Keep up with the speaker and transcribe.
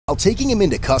taking him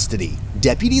into custody,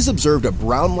 deputies observed a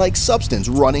brown-like substance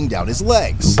running down his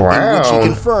legs, in which he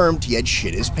confirmed he had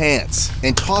shit his pants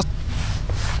and tossed.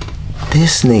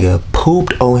 This nigga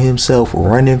pooped on himself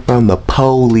running from the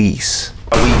police.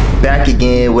 We back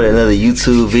again with another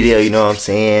YouTube video, you know what I'm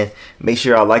saying? Make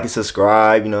sure y'all like and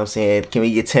subscribe, you know what I'm saying? Can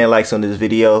we get 10 likes on this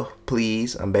video,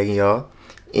 please? I'm begging y'all.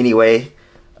 Anyway,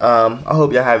 I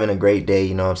hope y'all having a great day,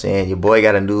 you know what I'm saying? Your boy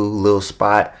got a new little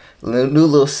spot, new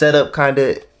little setup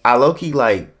kinda. I low-key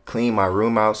like clean my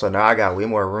room out, so now I got way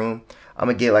more room. I'm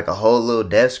gonna get like a whole little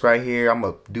desk right here. I'm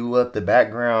gonna do up the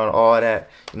background, all that,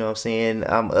 you know what I'm saying?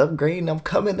 I'm upgrading, I'm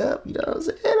coming up, you know what I'm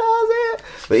saying?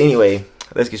 But anyway,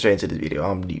 let's get straight into this video.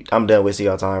 I'm done wasting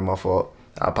y'all time, my fault.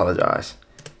 I apologize.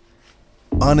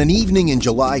 On an evening in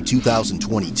July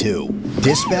 2022,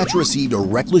 dispatch received a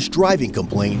reckless driving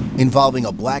complaint involving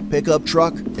a black pickup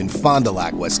truck in Fond du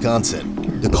Lac,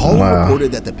 Wisconsin. The caller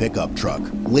reported that the pickup truck,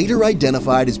 later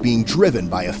identified as being driven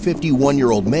by a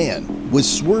 51-year-old man, was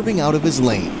swerving out of his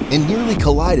lane and nearly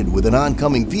collided with an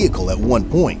oncoming vehicle at one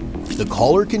point. The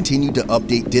caller continued to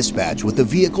update dispatch with the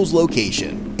vehicle's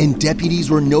location, and deputies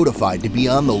were notified to be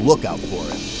on the lookout for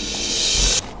it.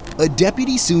 A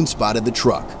deputy soon spotted the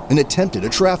truck and attempted a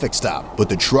traffic stop, but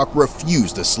the truck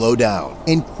refused to slow down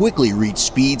and quickly reached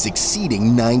speeds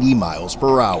exceeding 90 miles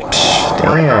per hour.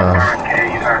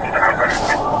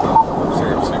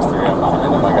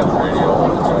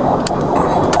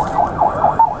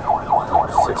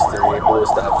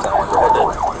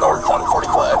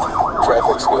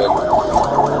 Traffic's good.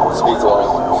 Speed's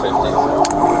low, 50.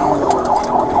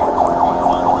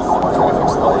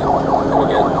 Traffic's light. Can we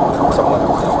get someone to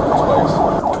first place?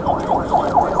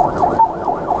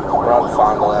 We're on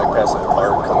Fond du Lac, passing the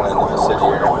park, coming into the city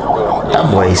here. Doing that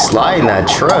boy sliding that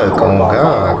truck, oh my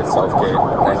god. Southgate,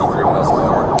 93 miles an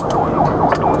hour.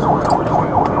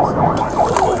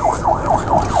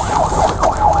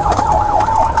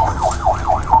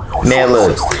 Man,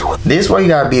 look. This is why you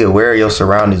gotta be aware of your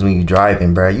surroundings when you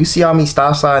driving, bro. You see how many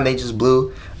stop signs they just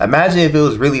blew? Imagine if it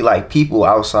was really like people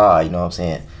outside, you know what I'm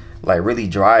saying? Like really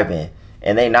driving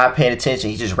and they not paying attention.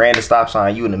 He just ran the stop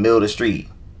sign, you in the middle of the street.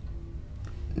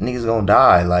 Niggas gonna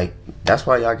die. Like, that's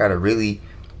why y'all gotta really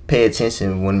pay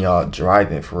attention when y'all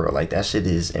driving, for real. Like, that shit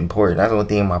is important. That's one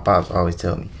thing my pops always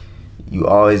tell me. You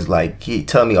always, like, he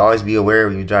tell me always be aware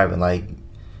when you're driving. Like,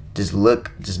 just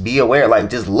look, just be aware, like,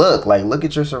 just look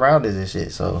at your surroundings and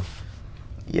shit. So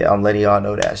yeah, I'm letting y'all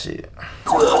know that shit.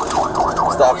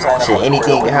 Stop sign. Shit,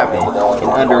 anything can happen in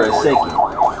under a second. And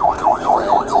going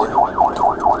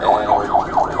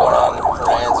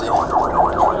on Ramsey.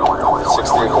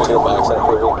 63, can we get a box on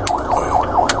approval?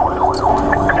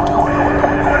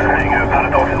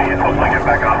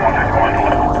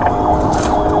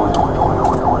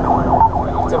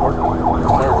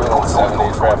 We're on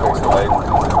 70, traffic's light.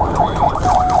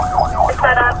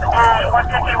 Set up at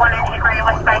 151 Integrity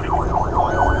West Bike.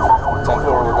 10-4,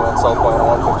 we're going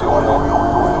southbound 151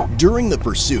 now. During the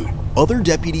pursuit, other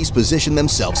deputies positioned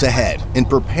themselves ahead and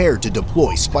prepared to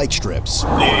deploy spike strips.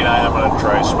 89, I'm going to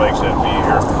try spikes at me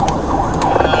here.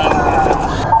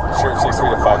 Sheriff 63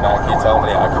 to 59, can you tell how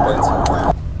many occupants?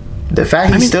 The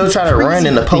fact he's still trying to run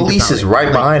and the police is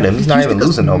right behind him. He's not even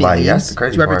losing nobody. That's the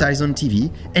crazy part. To advertise on TV,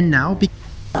 and now they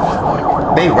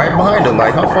right behind him.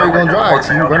 Like, how far you gonna drive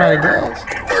till you run out of gas?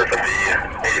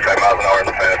 85 miles an hour in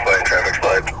the fast lane, traffic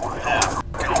slide.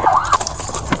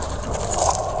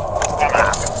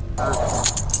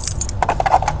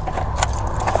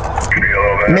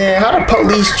 Man, how the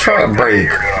police truck break?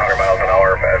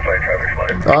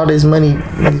 All this money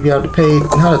needs to be able to pay.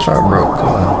 How the truck broke? Come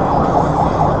on.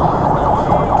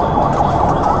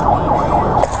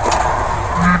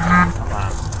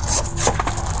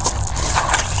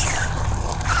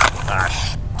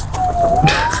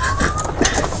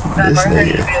 This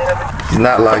nigga, he's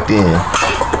not locked in.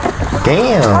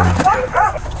 Damn.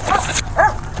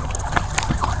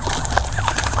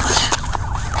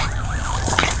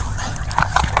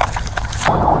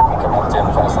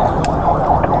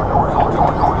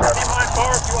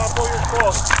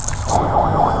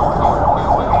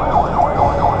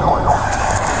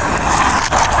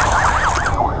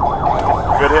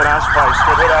 Good hit on Spice.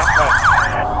 Good hit on Spice.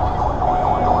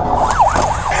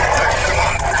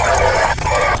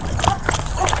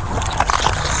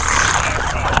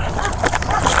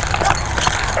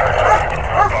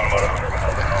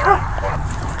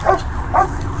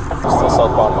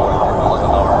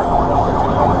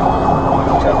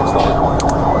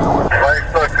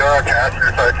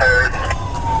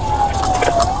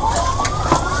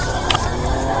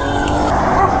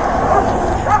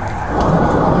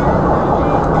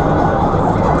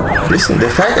 Listen,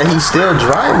 the fact that he's still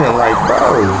driving, like,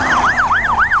 bro.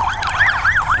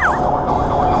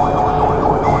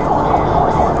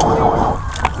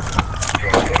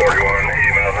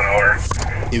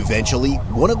 Eventually,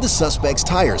 one of the suspect's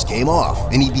tires came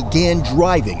off, and he began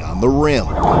driving on the rim.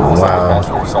 Wow.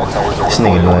 This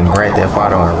nigga doing Grand Theft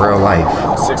Auto in real life.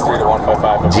 63 to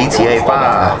 155. GTA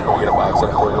 5. Can we get a box set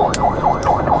up for you?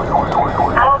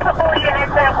 How couple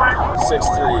units at once?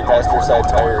 6-3, passenger side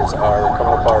tires are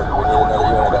coming apart. We need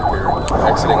another unit up here.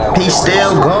 Exiting on He's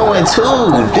still going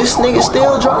too. This nigga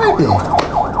still driving.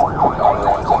 on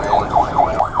rims and in.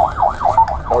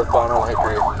 Northbound on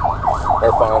Hickory.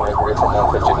 Northbound on Hickory from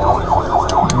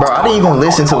 151. Bro, I didn't even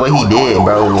listen to what he did,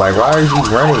 bro. Like, why are you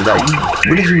running? Like,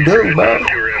 what did you do, bro? 2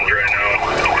 rims right now.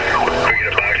 Can we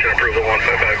get a box set approval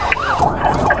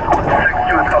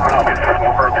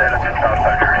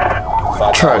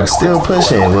 155? Truck still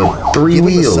pushing with 3 Given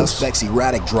wheels. the suspect's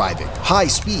erratic driving, high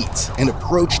speeds, and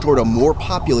approach toward a more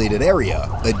populated area,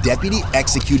 a deputy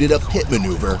executed a pit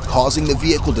maneuver, causing the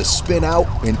vehicle to spin out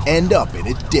and end up in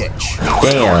a ditch.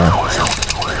 Damn.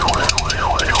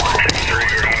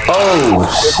 Oh,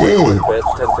 shit.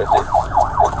 1050.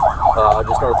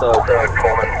 Just north of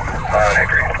Coleman,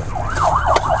 Hickory.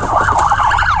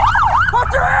 Put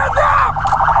your hands up!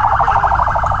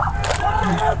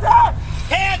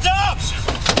 Hands up!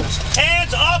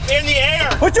 Hands up in the air!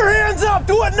 Put your hands up!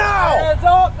 Do it now! Hands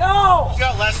up now! He's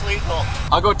got less lethal.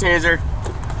 I'll go taser.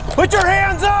 Put your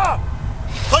hands up!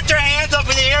 Put your hands up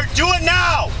in the air! Do it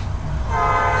now!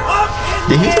 Up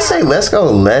in Did he just say let's go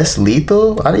less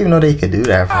lethal? I didn't even know they could do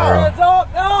that for Hands real.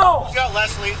 up now! He's got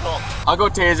less lethal. I'll go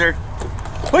taser.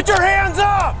 Put your hands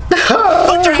up!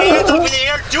 Put your hands up in the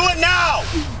air! Do it now!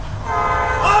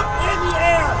 Up in the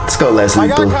air! Let's go less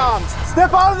lethal. comms.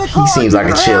 Step out of the car! He seems like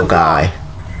a chill guy.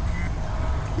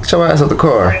 Get your ass out the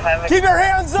car. Keep your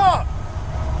hands up!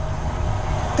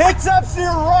 Take steps to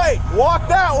your right. Walk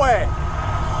that way.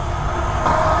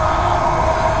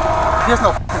 He has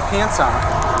no pants on.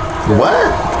 What?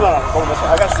 No, go this way.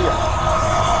 I gotta see it.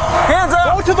 Hands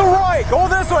up! Go to the right. Go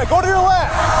this way. Go to your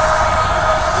left.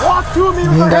 Walk to me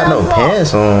with He your ain't got no hands up.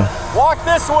 pants on. Walk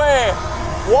this way.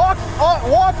 Walk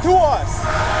to us.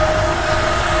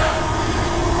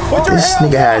 Put your This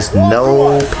hands nigga up. has Walk to no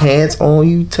us. pants on.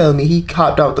 You tell me he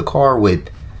hopped out the car with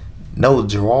no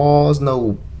drawers,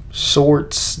 no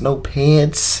shorts, no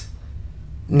pants.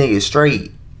 Nigga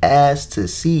straight ass to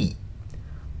seat.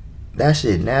 That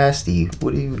shit nasty.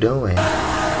 What are you doing?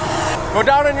 Go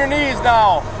down on your knees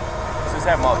now. Let's just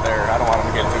have him out there. I don't want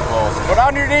him to get too close. Go down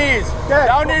on your knees. Down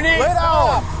on your knees. Lay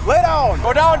down. Lay down.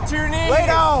 Go down to your knees. Lay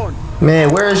down. Man,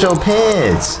 where's your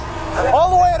pants? All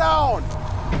the way down.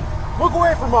 Look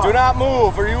away from us. Do not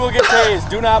move or you will get tased.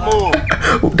 Do not move.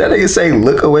 That nigga say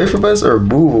look away from us or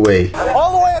move away?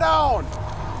 All the way down.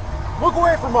 Look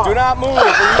away from us. Do not move or you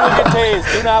will get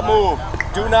tased. Do not move.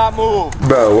 Do not move.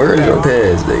 Bro, where's your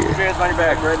pants, nigga? Put your hands on your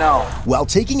back right now. While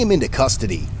taking him into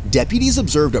custody, deputies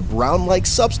observed a brown-like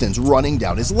substance running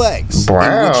down his legs, in which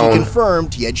Brown? he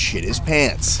confirmed he had shit his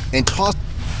pants and tossed.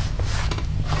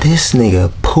 This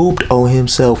nigga pooped on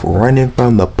himself running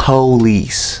from the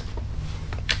police.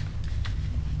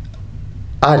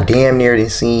 I damn near done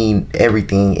seen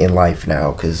everything in life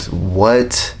now, cause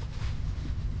what?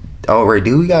 Oh, Ray,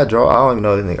 do we got draw? I don't even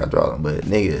know if this nigga got draw, but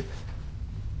nigga,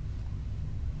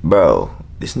 bro,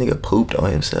 this nigga pooped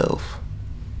on himself.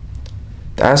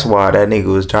 That's why that nigga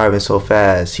was driving so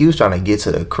fast. He was trying to get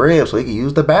to the crib so he could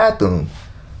use the bathroom.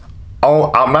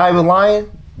 Oh, I'm not even lying.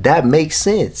 That makes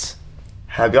sense.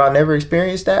 Have y'all never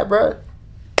experienced that, bro?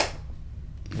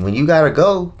 When you gotta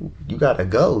go, you gotta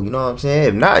go. You know what I'm saying?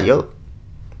 If not, yo,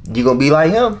 you gonna be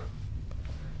like him.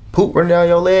 Poop running down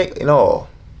your leg and all.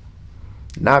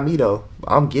 Not me though.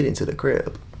 I'm getting to the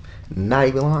crib. Not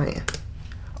even lying.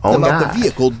 Oh them out God. the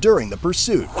vehicle during the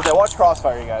pursuit. Okay, watch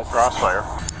crossfire, you guys. Crossfire.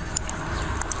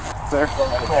 There.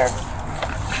 There.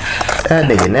 That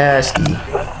nigga nasty.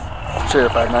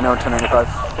 Sheriff,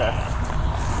 901-1095. Okay.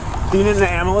 Do you need an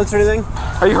ambulance or anything?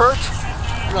 Are you hurt?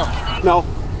 No.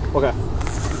 Okay.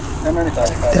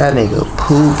 1095. That nigga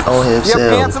pooped on You have pants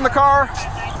himself. in the car?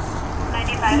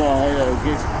 95. No, I gotta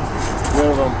get rid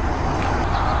of them.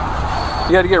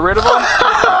 You had to get rid of them?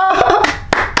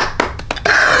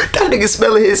 That nigga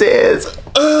smelling his hands.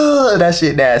 Ugh, that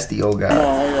shit nasty. Oh God. I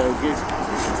gotta get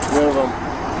rid of them.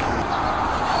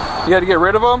 You had to get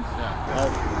rid of them?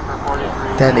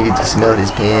 That nigga just smelled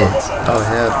his pants. Oh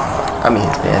hell. I mean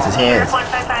his pants, his hands.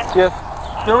 155. Jeff,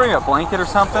 you bring a blanket or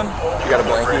something? You got a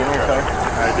blanket in your car?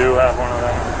 I do have one of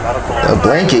them. Not a A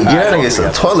blanket. Get that nigga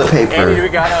some toilet And you paper.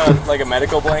 got a, like a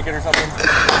medical blanket or something?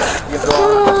 You can go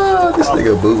on. This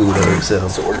nigga boo-booed on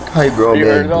himself. How you grown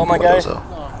man my guy?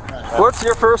 What's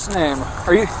your first name?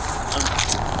 Are you?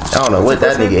 I don't know what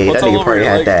that nigga ate. That nigga probably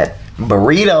had that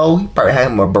burrito. He probably had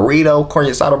him a burrito, corn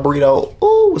asada burrito.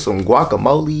 Ooh, with some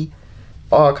guacamole.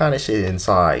 All kind of shit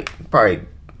inside. Probably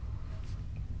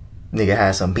nigga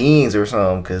had some beans or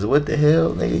something. Cause what the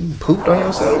hell? Nigga, you pooped on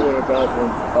yourself?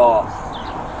 Oh.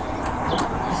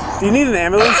 Do you need an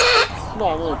ambulance? No,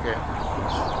 I'm okay.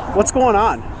 What's going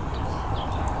on?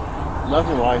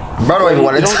 Nothing like. Bro don't even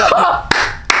want to talk.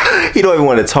 He don't even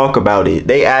want to talk about it.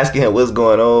 They asking him what's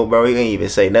going on, bro. He ain't even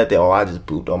say nothing. Oh, I just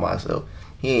pooped on myself.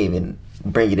 He ain't even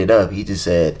bringing it up. He just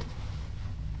said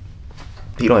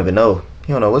he don't even know.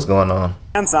 He don't know what's going on.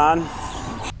 Hands on.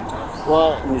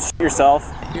 Well, You shit yourself.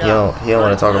 yeah. He don't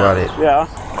want to talk about it. Yeah.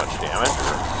 Much damage?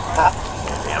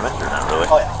 Damage or not really?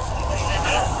 Oh, yeah.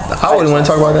 I wouldn't want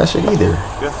to talk about that shit either.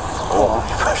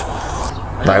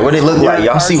 Like what it look like?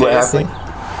 Y'all see what happened?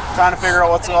 Trying to figure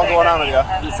out what's all going on with you.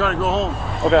 Just trying to go home.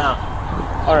 Okay.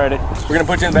 Alrighty. We're gonna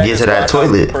put you in the back. Get of to the that squad,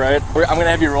 toilet. Right. I'm gonna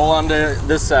have you roll onto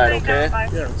this side, okay?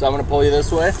 Yeah. So I'm gonna pull you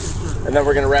this way, and then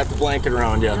we're gonna wrap the blanket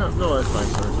around you. No, that's fine,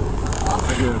 sir.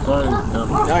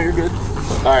 No, you're good.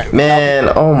 All right. Man,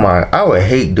 oh my, I would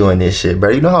hate doing this shit, bro.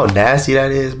 You know how nasty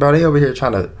that is, bro? They over here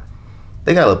trying to,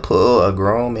 they gotta pull a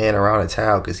grown man around a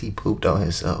towel because he pooped on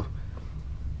himself.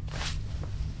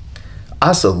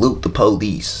 I salute the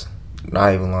police,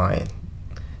 not even lying,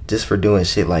 just for doing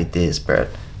shit like this, bro.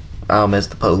 I don't mess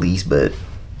with the police, but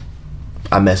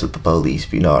I mess with the police,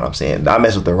 if you know what I'm saying. I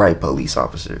mess with the right police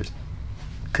officers.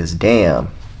 Cause damn,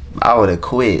 I would have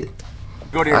quit.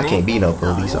 I can't be no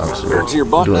police officer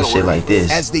doing shit like this.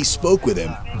 As they spoke with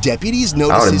him, deputies I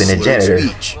noticed would've his been a slurred janitor.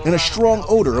 speech and a strong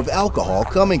odor of alcohol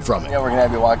coming from it. Yeah, we're gonna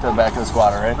have you walk to the back of the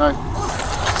squad, all right?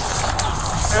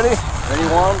 Ready? Ready?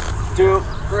 1, 2,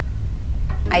 3.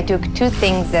 I took two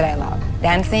things that I love,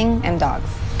 dancing and dogs,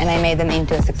 and I made them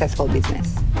into a successful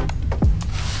business.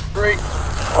 3.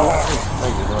 Oh,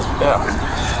 thank you, bud. Yeah.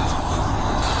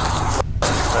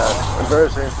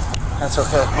 Embarrassing. That's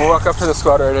okay. We'll walk up to the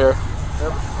squad right here.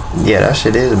 Yeah, that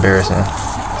shit is embarrassing.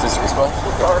 Is this your spot?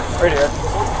 Right here.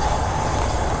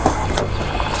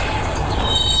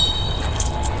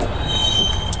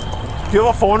 Do you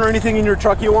have a phone or anything in your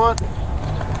truck you want?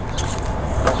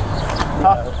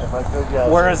 Huh? If I could, yeah.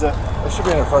 Where is it? It should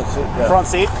be in the front seat. Yeah. Front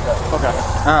seat? Okay.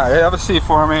 Alright, have a seat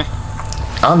for me.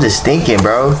 I'm just thinking,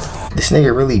 bro. This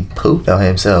nigga really pooped on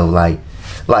himself. Like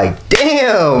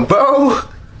damn, bro.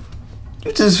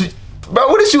 You just, bro,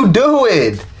 what is you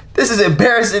doing? This is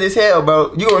embarrassing as hell,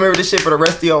 bro. You gonna remember this shit for the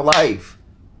rest of your life.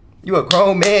 You a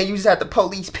grown man. You just had the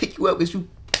police pick you up because you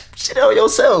shit on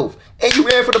yourself. And you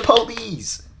ran for the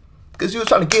police. Because you was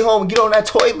trying to get home and get on that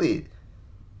toilet.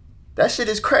 That shit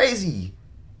is crazy.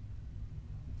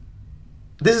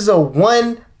 This is a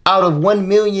 1 out of 1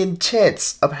 million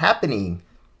chance of happening.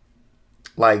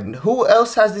 Like, who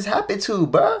else has this happened to,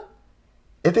 bruh?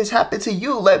 If it's happened to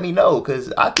you, let me know.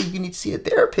 Because I think you need to see a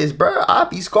therapist, bruh. I'll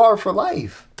be scarred for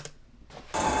life.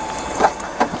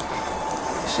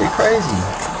 Shit crazy.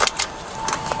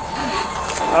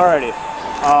 Alrighty.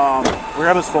 We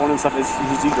grab his phone and stuff. Is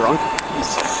he drunk?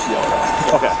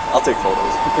 Okay. I'll take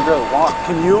photos. You can really want.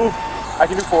 I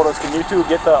can do photos. Can you two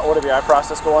get the OWI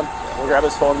process going? We'll grab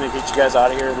his phone and then get you guys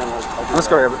out of here, and then Let's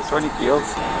go grab it. So I need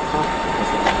deals.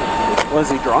 Was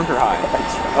he drunk or high?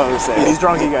 I was gonna say, if he's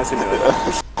drunk, you guys can do it.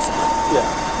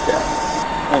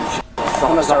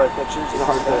 I'm gonna start with pictures.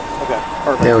 Okay,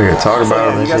 perfect. Yeah, we were talking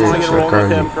about You this guys want to shit. get a roll with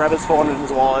Crazy. him? Grab his phone and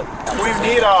his wallet. We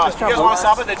need. You guys want to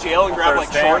stop at the jail and grab like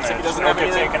shorts if he doesn't have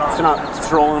anything? So not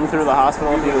strolling him through the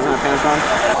hospital if he doesn't have pants on.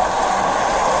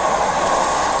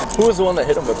 Who was the one that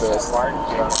hit him with this?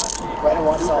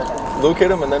 Luke hit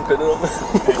him and then pitted him?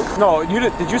 No, you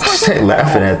did. Did you start Stay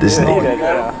laughing at this He nigga. did,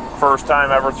 yeah. First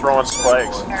time ever throwing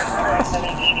spikes.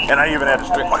 And I even had to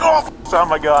straight, like, oh, it's on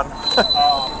my gun.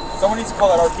 Someone needs to call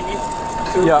that RTE.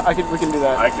 Yeah, we can do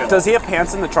that. I can. Does he have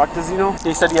pants in the truck, does he know?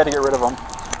 He said you had to get rid of them.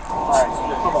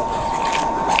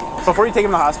 Before you take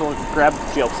him to the hospital, grab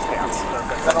Jill's pants.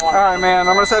 Alright, man.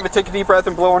 I'm going to have you take a deep breath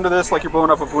and blow into this like you're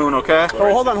blowing up a balloon, okay?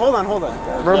 Oh, hold on.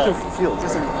 Run through fields.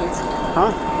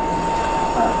 Huh?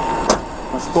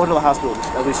 Let's go to the hospital.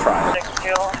 At least try.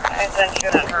 I sent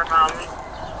you that her mom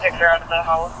picked her out of the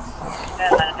house.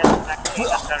 And then the next day,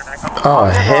 just sent her back home. Oh,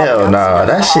 hell no.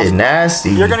 That shit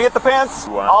nasty. You're gonna get the pants?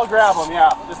 I'll grab them, yeah.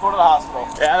 Just go to the hospital.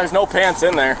 Yeah, there's no pants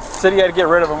in there. Said you had to get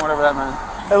rid of them, whatever that meant.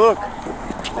 Hey, look.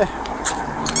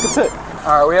 That's it.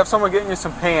 Alright, we have someone getting you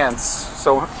some pants.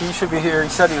 So he should be here. He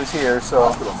said he was here,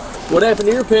 so. What happened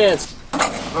to your pants?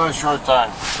 Oh, short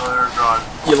time. So they're gone.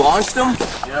 You launched them?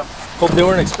 Yep. Hope they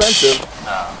weren't expensive.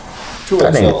 No.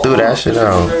 That nigga threw that shit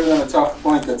out. Than a top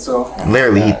blanket, so.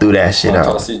 Literally, he threw that shit out.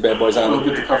 Toss these bad boys on.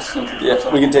 Get the cuffs into the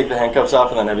Yeah, we can take the handcuffs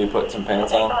off and then have you put some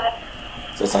pants on.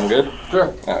 Does that sound good?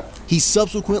 Sure. Yeah. He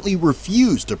subsequently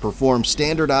refused to perform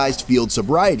standardized field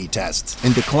sobriety tests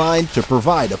and declined to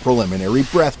provide a preliminary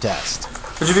breath test.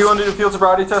 Would you be willing to do a field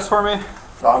sobriety test for me?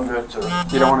 I'm good too.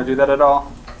 You don't want to do that at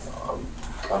all?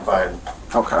 I'm fine.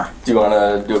 Okay. Do you want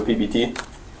to do a PBT?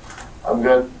 I'm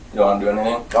good. You don't want to do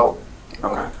anything? No.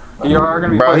 Okay. You are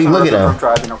going to be Bro, he placed on look arrest at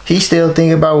for him. driving. He still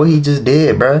thinking about what he just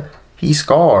did, bro. He's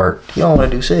scarred. He don't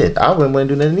want to do shit. I wouldn't want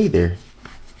to do nothing either.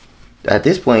 At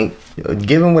this point,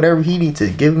 give him whatever he needs to.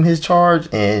 Give him his charge,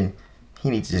 and he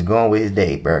needs to just go on with his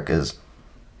day, bro. Cause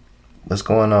what's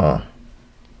going on?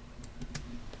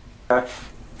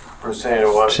 For saying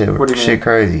what? Shit, What do you mean? shit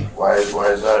crazy. Why is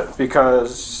that?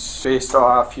 Because based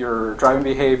off your driving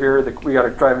behavior, we got a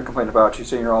driving complaint about you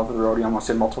saying you're all over the road, you almost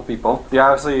hit multiple people. You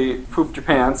obviously pooped your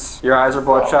pants, your eyes are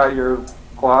bloodshot, your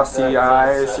glossy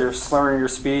eyes, you're slurring your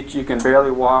speech, you can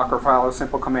barely walk or follow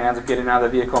simple commands of getting out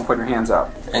of the vehicle and putting your hands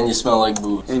up. And you smell like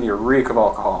booze. And you reek of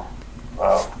alcohol.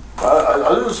 Wow.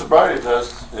 I'll do the sobriety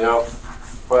test, you know,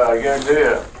 but I guarantee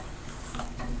you,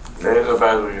 it ain't as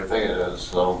bad as you think it is,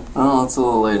 so. Oh, it's a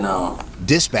little late now.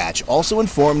 Dispatch also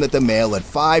informed that the male had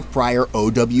 5 prior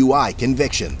OWI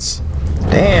convictions.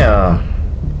 Damn.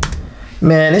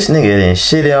 Man, this nigga done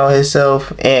shitted on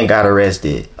himself and got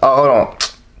arrested. Oh, hold on.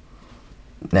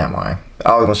 Never mind.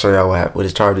 I was gonna show y'all what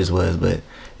his charges was, but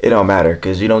it don't matter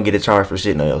because you don't get a charge for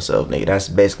shitting on yourself, nigga. That's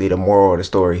basically the moral of the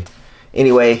story.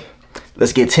 Anyway,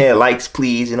 let's get 10 likes,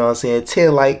 please. You know what I'm saying?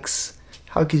 10 likes.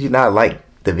 How could you not like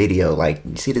the video? Like,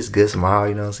 you see this good smile,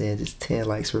 you know what I'm saying? Just 10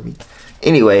 likes for me.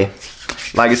 Anyway,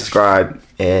 like and subscribe,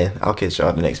 and I'll catch y'all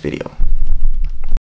in the next video.